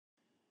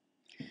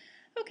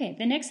Okay,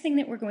 the next thing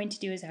that we're going to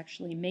do is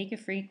actually make a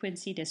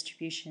frequency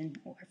distribution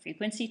or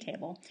frequency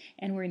table,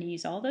 and we're going to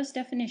use all those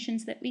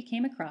definitions that we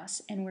came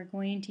across, and we're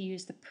going to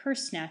use the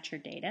purse snatcher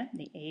data,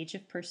 the age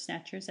of purse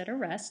snatchers at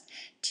arrest,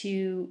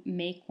 to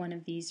make one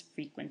of these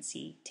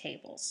frequency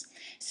tables.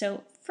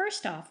 So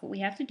first off, what we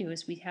have to do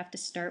is we have to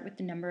start with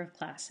the number of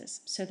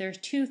classes. So there's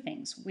two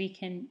things. We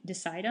can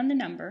decide on the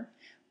number,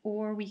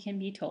 or we can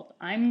be told.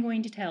 I'm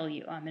going to tell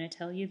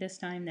you this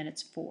time that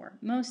it's 4.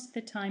 Most of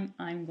the time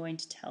I'm going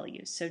to tell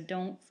you, so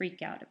don't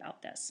freak out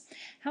about this.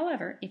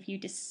 However, if you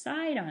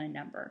decide on a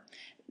number,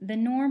 the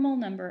normal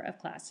number of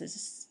classes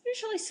is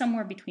usually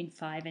somewhere between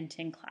 5 and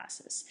 10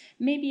 classes,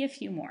 maybe a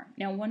few more.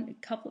 Now,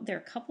 there are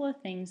a couple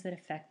of things that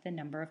affect the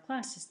number of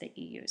classes that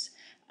you use.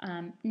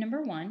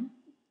 Number one,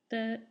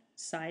 the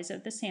size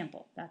of the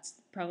sample. That's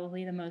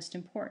probably the most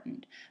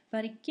important.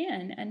 But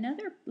again,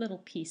 another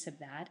little piece of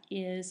that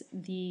is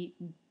the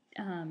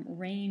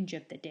range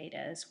of the data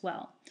as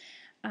well.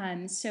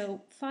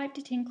 So 5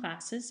 to 10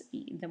 classes,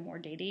 the more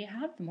data you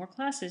have, the more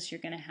classes you're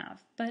going to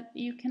have. But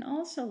you can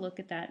also look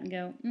at that and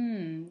go,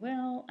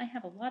 well, I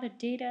have a lot of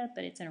data,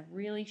 but it's in a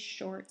really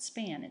short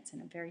span. It's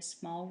in a very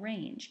small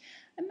range.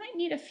 I might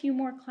need a few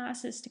more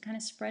classes to kind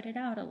of spread it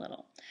out a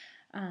little.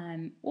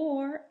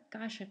 Or,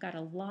 gosh, I've got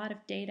a lot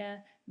of data,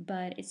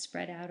 but it's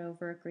spread out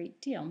over a great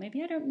deal.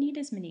 Maybe I don't need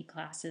as many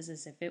classes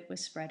as if it was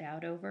spread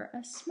out over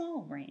a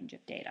small range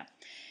of data.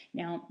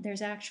 Now,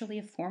 there's actually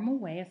a formal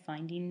way of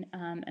finding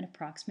an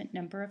approximate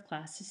number of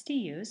classes to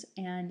use,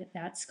 and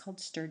that's called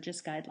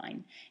Sturgis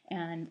guideline.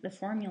 And the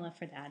formula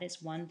for that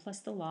is 1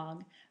 plus the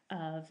log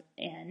of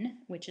n,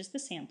 which is the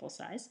sample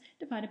size,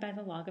 divided by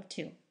the log of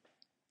 2.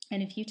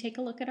 And if you take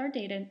a look at our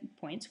data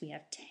points, we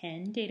have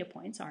 10 data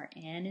points. Our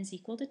n is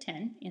equal to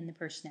 10 in the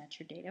purse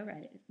snatcher data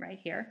right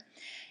here.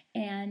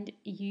 And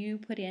you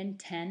put in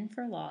 10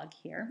 for log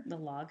here, the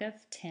log of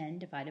 10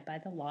 divided by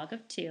the log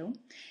of 2.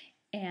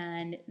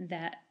 And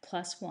that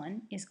plus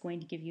 1 is going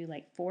to give you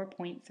like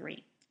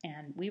 4.3.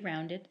 And we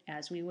round it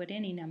as we would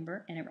any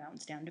number, and it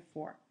rounds down to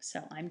 4.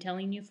 So I'm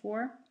telling you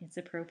 4. It's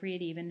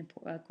appropriate even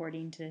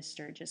according to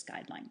Sturgis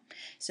guideline.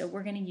 So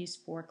we're going to use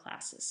 4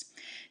 classes.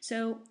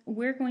 So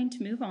we're going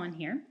to move on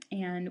here,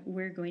 and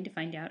we're going to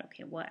find out,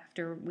 okay, well,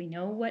 after we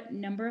know what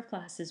number of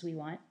classes we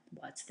want,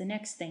 what's the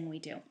next thing we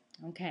do?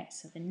 Okay,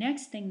 so the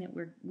next thing that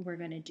we're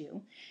going to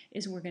do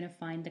is we're going to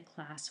find the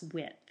class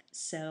width.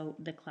 So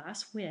the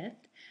class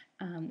width,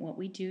 what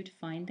we do to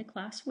find the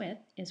class width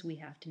is we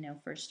have to know,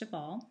 first of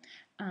all,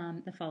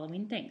 the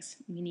following things.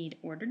 We need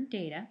ordered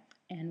data,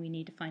 and we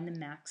need to find the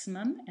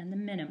maximum and the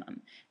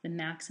minimum. The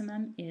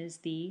maximum is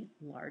the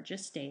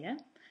largest data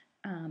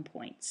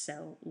point,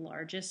 so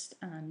largest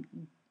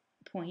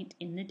point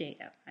in the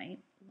data, right?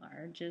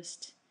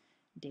 Largest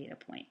data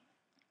point.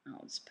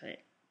 I'll just put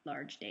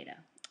large data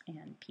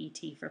and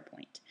PT for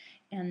point.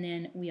 And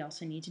then we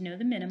also need to know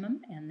the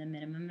minimum, and the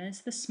minimum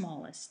is the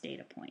smallest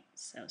data point.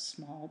 So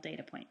small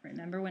data point.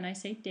 Remember, when I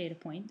say data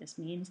point, this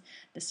means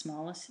the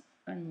smallest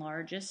and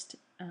largest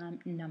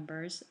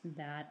numbers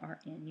that are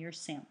in your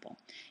sample.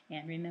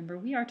 And remember,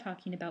 we are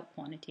talking about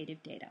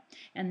quantitative data.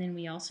 And then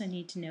we also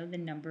need to know the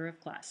number of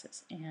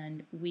classes.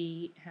 And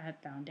we have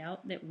found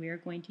out that we're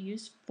going to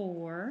use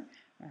 4,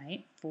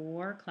 right?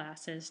 4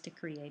 classes to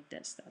create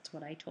this. That's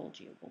what I told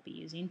you. We'll be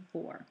using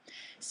 4.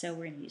 So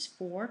we're going to use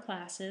 4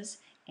 classes,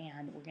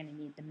 and we're going to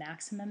need the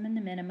maximum and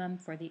the minimum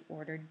for the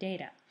ordered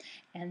data.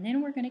 And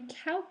then we're going to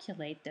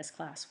calculate this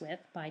class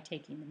width by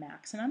taking the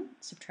maximum,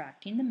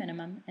 subtracting the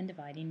minimum, and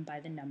dividing by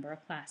the number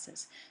of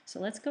classes. So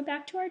let's go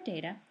back to our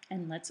data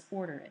and let's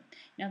order it.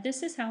 Now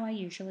this is how I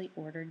usually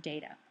order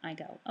data. I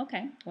go,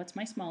 okay, what's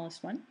my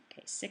smallest one?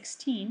 Okay,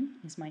 16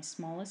 is my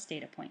smallest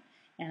data point,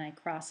 and I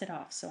cross it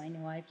off so I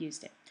know I've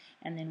used it.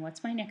 And then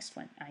what's my next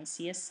one? I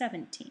see a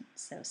 17,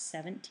 so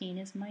 17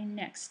 is my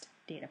next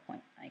data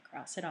point. I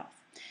cross it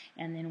off.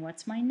 And then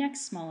what's my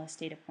next smallest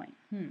data point?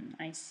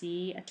 I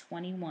see a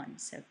 21,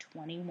 so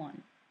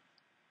 21.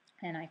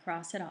 And I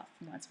cross it off.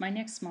 What's my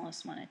next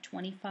smallest one? A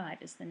 25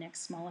 is the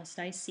next smallest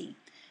I see.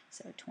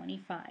 So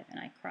 25, and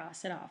I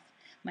cross it off.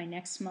 My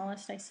next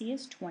smallest I see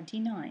is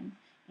 29,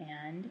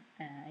 and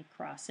I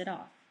cross it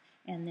off.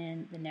 And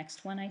then the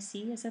next one I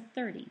see is a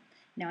 30.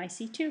 Now I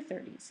see 2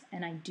 30s,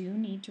 and I do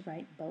need to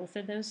write both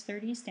of those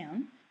 30s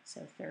down.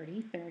 So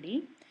 30,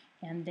 30.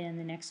 And then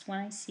the next one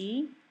I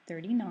see,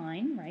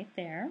 39, right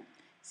there.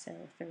 So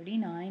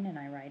 39, and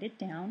I write it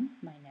down.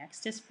 My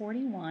next is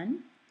 41.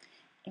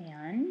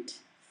 And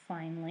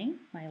finally,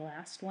 my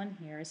last one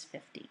here is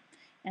 50.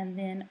 And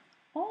then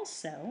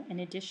also, in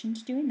addition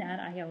to doing that,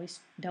 I always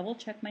double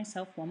check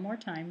myself one more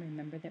time.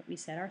 Remember that we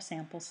set our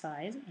sample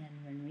size,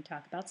 and when we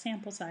talk about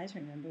sample size,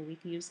 remember we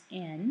can use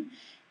n.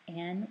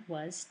 N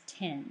was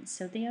 10.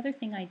 So the other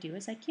thing I do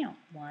is I count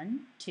 1,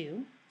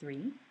 2,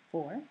 3,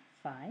 4,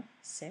 5,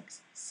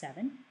 6,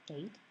 7,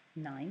 8,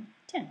 9,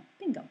 10.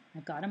 Bingo,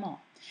 I've got them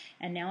all.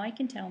 And now I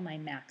can tell my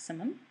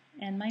maximum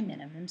and my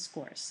minimum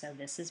scores. So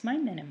this is my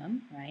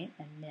minimum, right?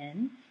 And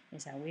min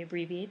is how we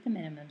abbreviate the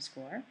minimum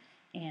score.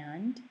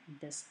 And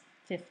this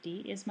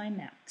 50 is my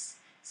max.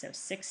 So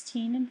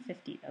 16 and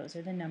 50, those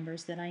are the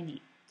numbers that I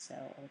need. So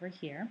over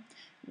here,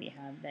 we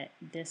have that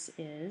this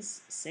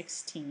is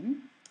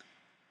 16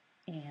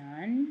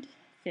 and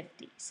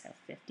 50. So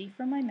 50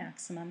 for my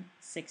maximum,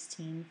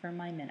 16 for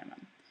my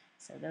minimum.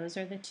 So those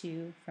are the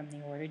two from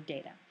the ordered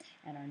data.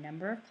 And our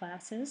number of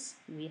classes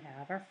we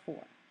have are 4.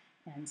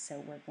 And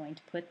so we're going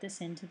to put this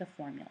into the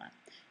formula.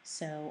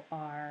 So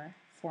our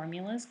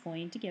formula is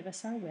going to give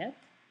us our width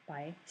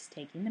by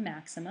taking the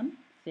maximum,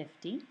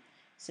 50,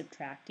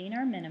 subtracting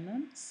our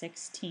minimum,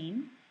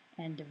 16,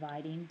 and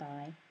dividing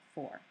by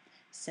 4.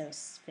 So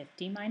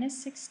 50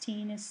 minus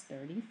 16 is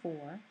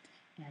 34,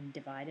 and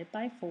divided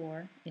by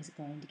 4 is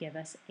going to give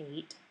us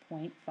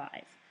 8.5.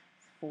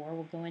 4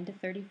 will go into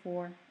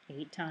 34,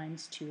 8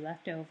 times, 2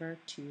 left over,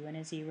 2 and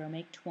a 0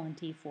 make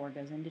 20, 4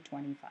 goes into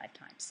 25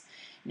 times.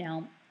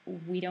 Now,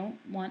 we don't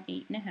want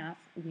 8.5,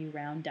 we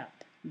round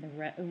up.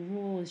 The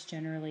rule is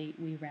generally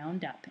we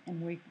round up,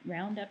 and we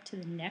round up to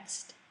the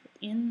next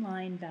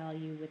inline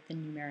value with the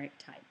numeric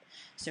type.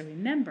 So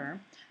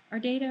remember, our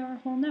data are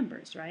whole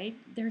numbers, right?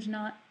 There's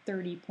not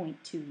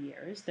 30.2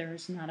 years.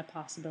 There's not a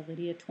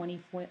possibility of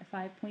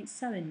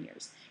 25.7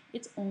 years.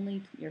 It's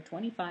only you're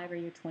 25 or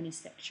you're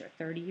 26, you're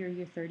 30 or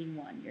you're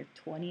 31, you're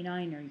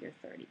 29 or you're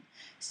 30.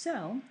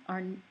 So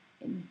our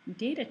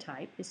data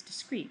type is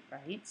discrete,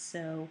 right?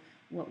 So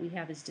what we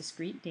have is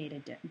discrete data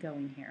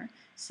going here.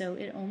 So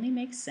it only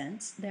makes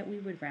sense that we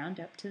would round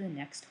up to the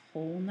next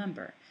whole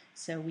number.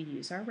 So we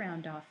use our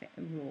round off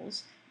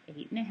rules.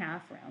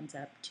 8.5 rounds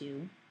up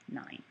to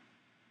 9.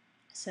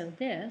 So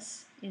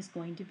this is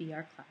going to be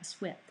our class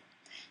width.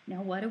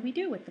 Now what do we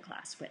do with the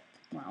class width?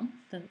 Well,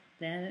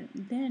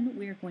 then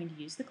we're going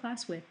to use the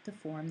class width to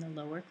form the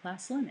lower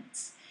class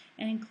limits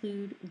and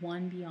include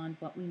one beyond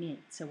what we need.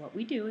 So what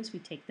we do is we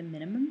take the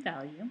minimum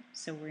value,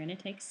 so we're going to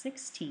take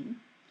 16,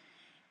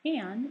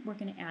 and we're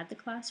going to add the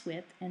class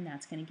width, and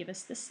that's going to give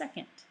us the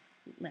second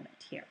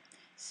limit here.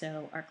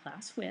 So our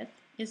class width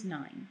is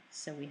 9,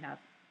 so we have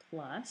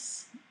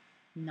plus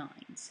 9,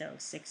 so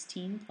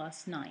 16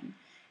 plus 9.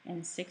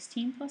 And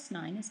 16 plus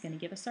 9 is going to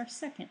give us our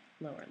second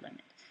lower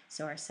limit.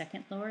 So our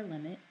second lower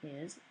limit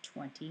is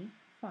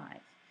 25.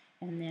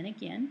 And then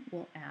again,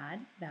 we'll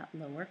add that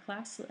lower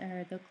class,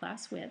 or the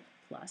class width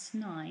plus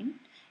 9,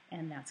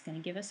 and that's going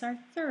to give us our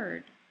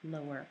third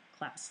lower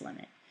class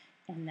limit,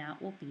 and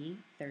that will be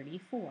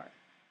 34.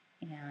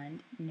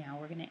 And now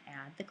we're going to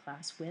add the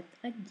class width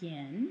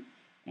again,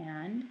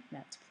 and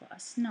that's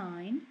plus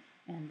 9,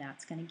 and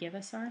that's going to give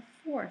us our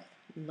fourth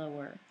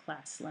lower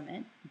class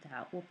limit.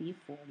 That will be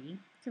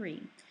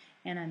 43.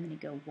 And I'm going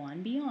to go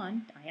one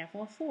beyond. I have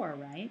all 4,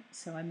 right?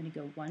 So I'm going to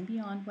go one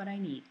beyond what I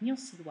need. And you'll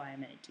see why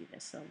I'm going to do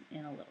this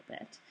in a little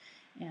bit.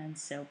 And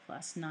so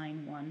plus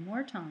 9 one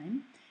more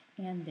time.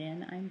 And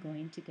then I'm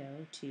going to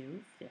go to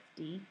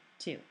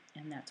 52.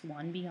 And that's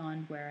one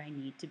beyond where I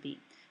need to be.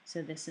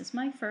 So this is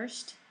my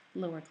first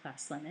lower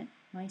class limit,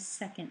 my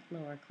second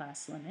lower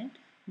class limit,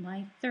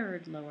 my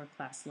third lower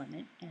class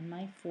limit, and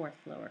my fourth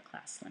lower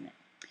class limit.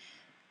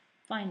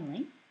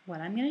 Finally, what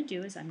I'm going to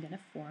do is I'm going to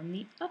form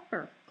the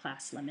upper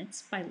class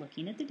limits by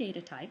looking at the data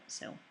type,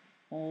 so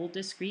all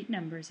discrete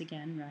numbers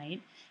again,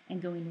 right,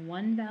 and going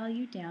one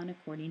value down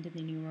according to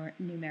the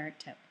numeric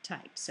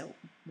type, so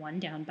 1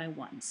 down by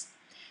 1s.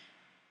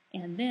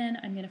 And then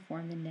I'm going to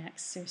form the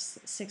next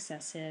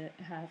successive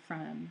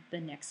from the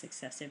next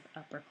successive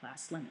upper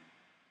class limit.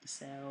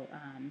 So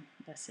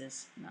this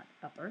is not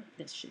upper,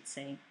 this should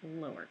say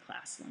lower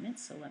class limit.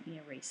 So let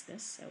me erase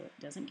this so it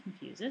doesn't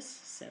confuse us.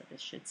 So this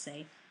should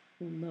say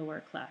lower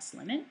class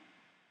limit.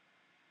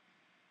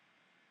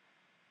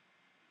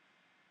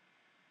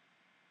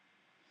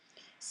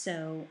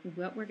 So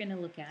what we're going to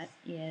look at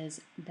is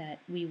that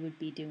we would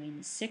be doing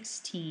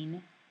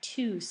 16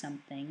 to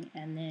something,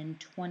 and then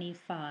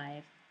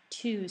 25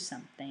 to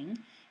something,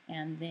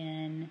 and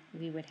then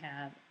we would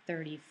have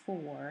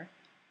 34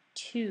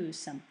 to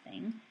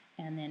something,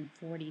 and then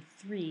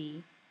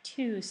 43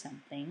 to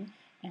something,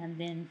 and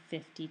then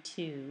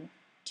 52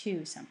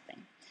 to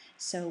something.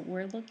 So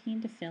we're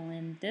looking to fill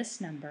in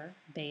this number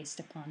based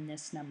upon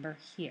this number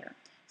here.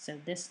 So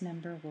this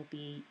number will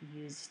be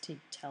used to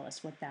tell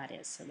us what that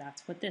is. So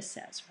that's what this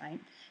says, right?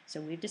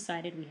 So we've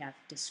decided we have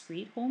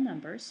discrete whole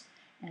numbers,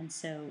 and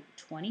so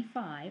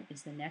 25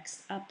 is the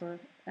next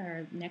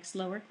next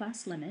lower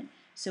class limit.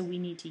 So we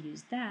need to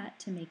use that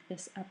to make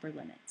this upper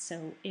limit.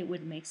 So it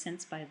would make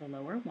sense by the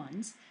lower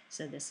ones.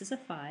 So this is a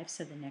 5,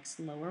 so the next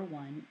lower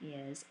one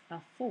is a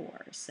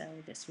 4. So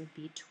this would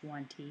be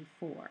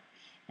 24.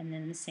 And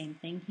then the same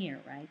thing here,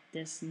 right?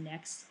 This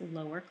next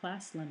lower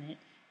class limit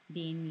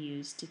being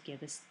used to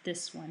give us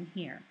this one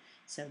here.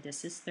 So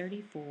this is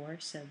 34,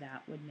 so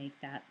that would make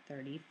that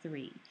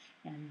 33.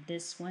 And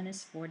this one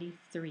is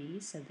 43,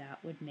 so that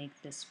would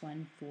make this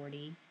one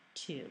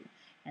 42.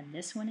 And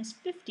this one is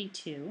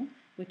 52,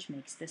 which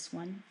makes this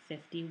one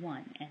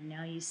 51. And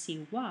now you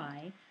see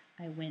why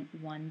I went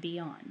one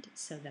beyond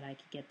so that I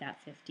could get that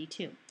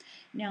 52.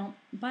 Now,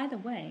 by the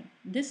way,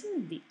 this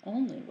isn't the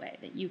only way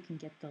that you can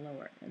get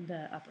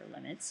the upper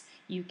limits.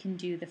 You can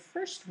do the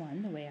first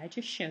one the way I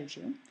just showed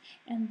you,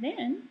 and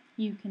then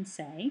you can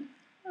say,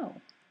 Oh,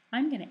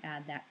 I'm going to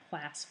add that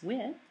class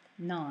width,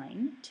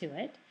 9, to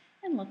it,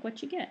 and look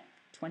what you get.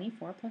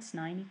 24 plus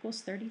 9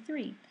 equals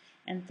 33.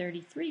 And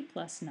 33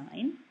 plus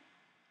 9,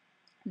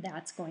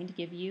 that's going to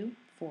give you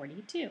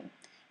 42.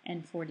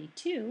 And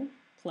 42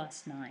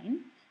 plus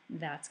 9,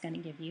 that's going to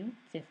give you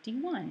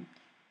 51.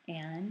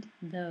 And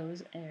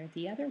those are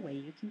the other way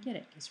you can get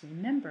it. Because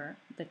remember,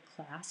 the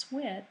class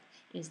width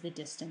is the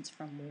distance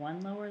from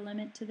one lower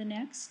limit to the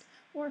next,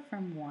 or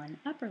from one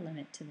upper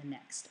limit to the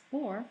next,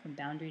 or from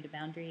boundary to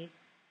boundary,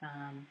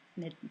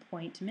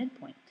 midpoint to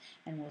midpoint.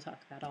 And we'll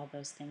talk about all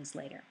those things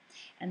later.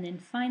 And then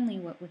finally,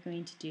 what we're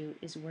going to do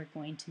is we're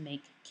going to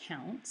make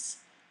counts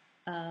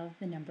of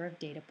the number of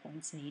data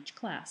points in each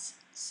class.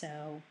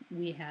 So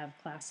we have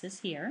classes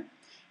here,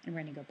 and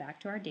we're going to go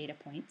back to our data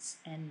points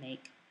and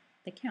make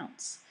the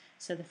counts.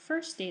 So the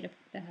first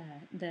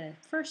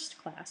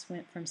class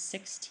went from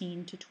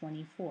 16 to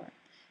 24.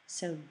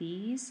 So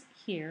these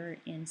here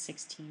in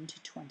 16 to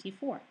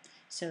 24.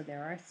 So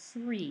there are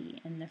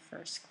 3 in the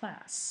first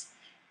class.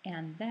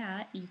 And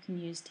that you can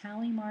use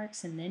tally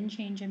marks and then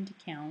change them to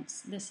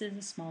counts. This is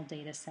a small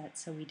data set,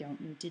 so we don't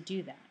need to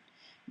do that.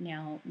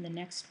 Now the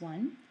next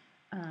one,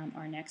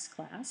 our next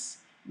class,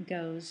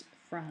 goes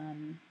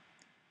from,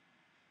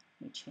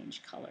 let me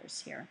change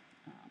colors here.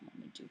 Let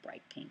me do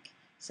bright pink.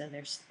 So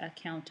there's a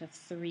count of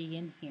 3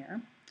 in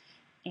here.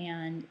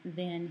 And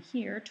then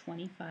here,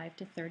 25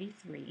 to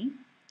 33.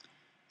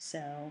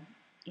 So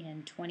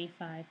in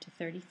 25 to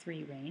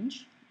 33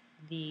 range,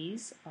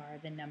 these are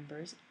the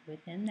numbers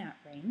within that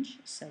range.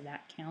 So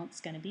that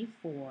count's going to be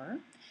 4.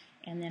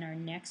 And then our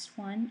next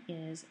one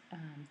is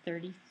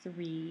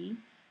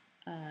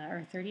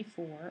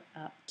 34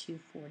 up to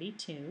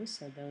 42.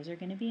 So those are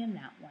going to be in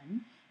that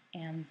one.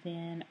 And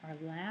then our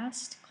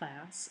last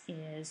class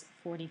is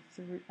 40,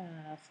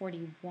 I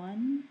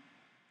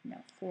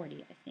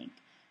think,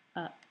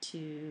 up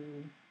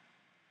to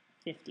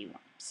 51.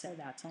 So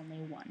that's only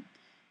 1.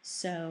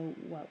 So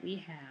what we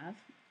have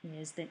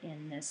is that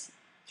in this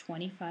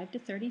 25 to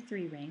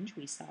 33 range,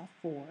 we saw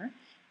 4.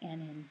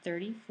 And in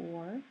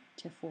 34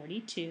 to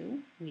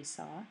 42, we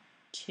saw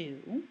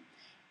 2.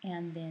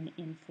 And then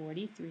in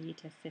 43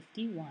 to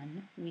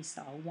 51, we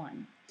saw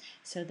 1.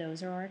 So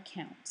those are our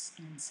counts,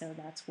 and so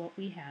that's what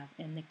we have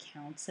in the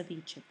counts of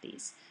each of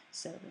these.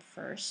 So the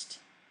first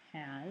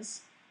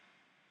has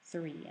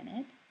 3 in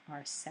it.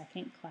 Our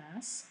second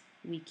class,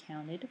 we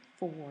counted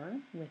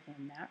 4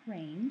 within that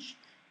range.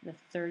 The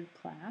third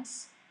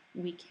class,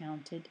 we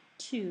counted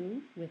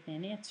 2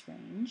 within its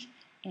range.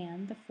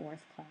 And the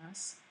fourth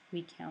class,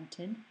 we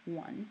counted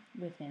 1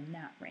 within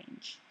that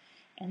range.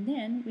 And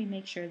then we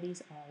make sure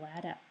these all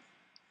add up.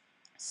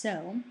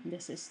 So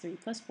this is 3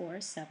 plus 4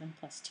 is 7,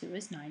 plus 2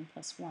 is 9,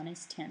 plus 1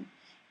 is 10.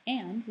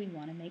 And we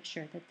want to make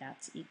sure that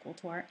that's equal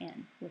to our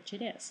n, which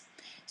it is.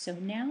 So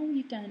now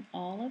we've done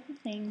all of the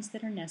things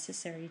that are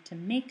necessary to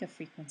make a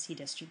frequency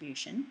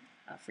distribution,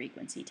 a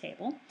frequency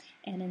table.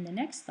 And in the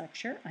next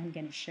lecture, I'm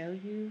going to show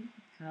you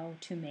how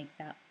to make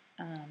that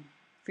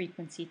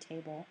frequency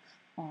table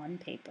on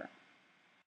paper.